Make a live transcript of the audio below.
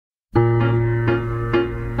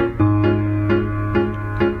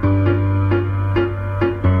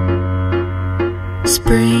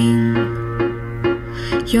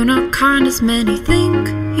You're not kind as many think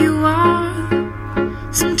you are.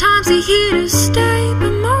 Sometimes you're here to stay,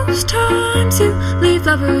 but most times you leave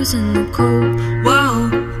lovers in the cold.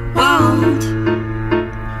 Won't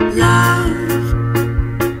love.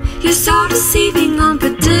 You're so deceiving,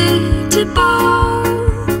 unpredictable.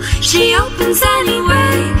 She opens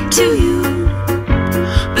anyway to you,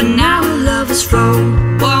 but now her love is won't.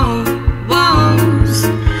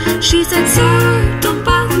 She said, sir, don't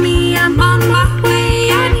bother me, I'm on my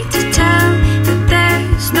way. I need to tell that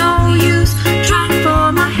there's no use trying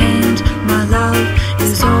for my hand. My love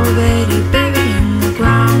is already buried in the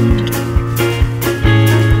ground.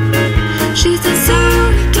 She said,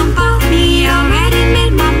 sir, don't bother me, I already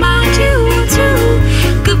made my mind. You are too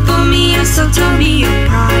good for me, and so tell me your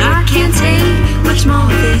pride. I can't take much more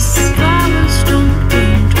of this. Flowers don't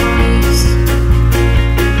bloom twice.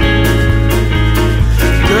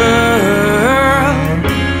 Girl,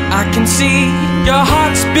 I can see your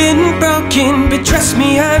heart's been broken, but trust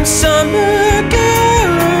me, I'm summer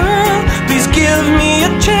girl. Please give me a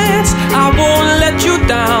chance, I won't let you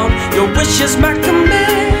down. Your wish is my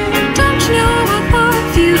command. Don't you know I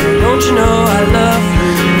love you? Don't you know I love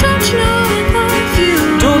you? Don't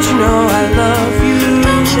you know I love you?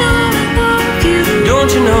 Don't you know I love you?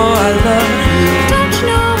 Don't you know I love you? Don't you know I love you? Don't you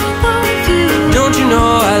know I love you? Don't you know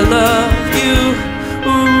I love you?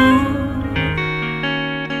 Ooh.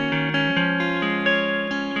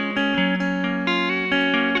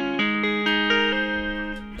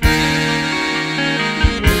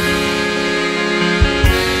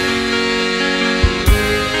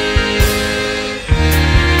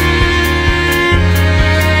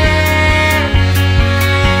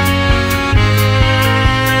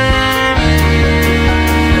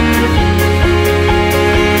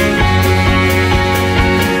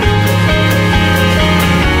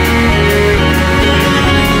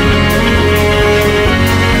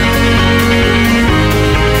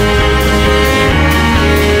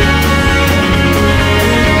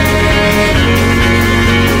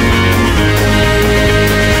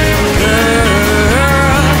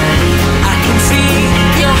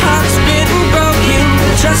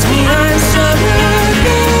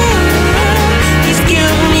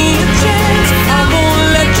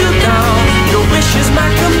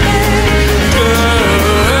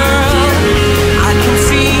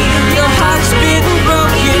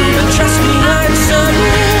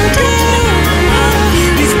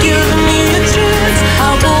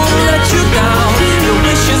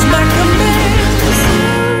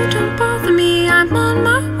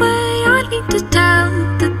 To tell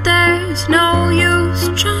that there's no use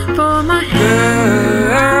trying for my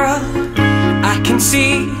hand. Girl, I can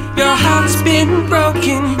see your heart's been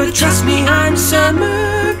broken, but trust me, I'm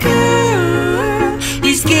summer girl.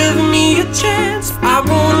 Please give me a chance, I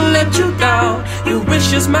won't let you down. Your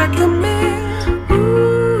wish is my command.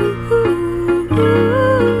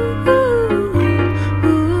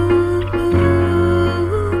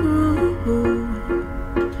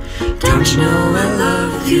 Don't you know I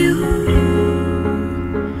love you?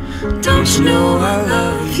 Don't you know I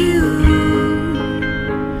love you?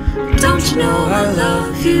 Don't you know I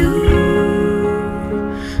love you?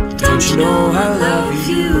 Don't you know I love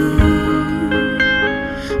you?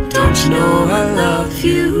 Don't you know I love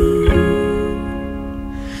you?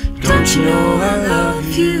 Don't you know I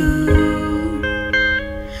love you?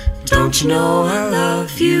 Don't you know I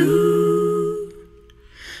love you?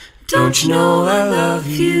 Don't you know I love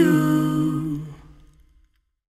you?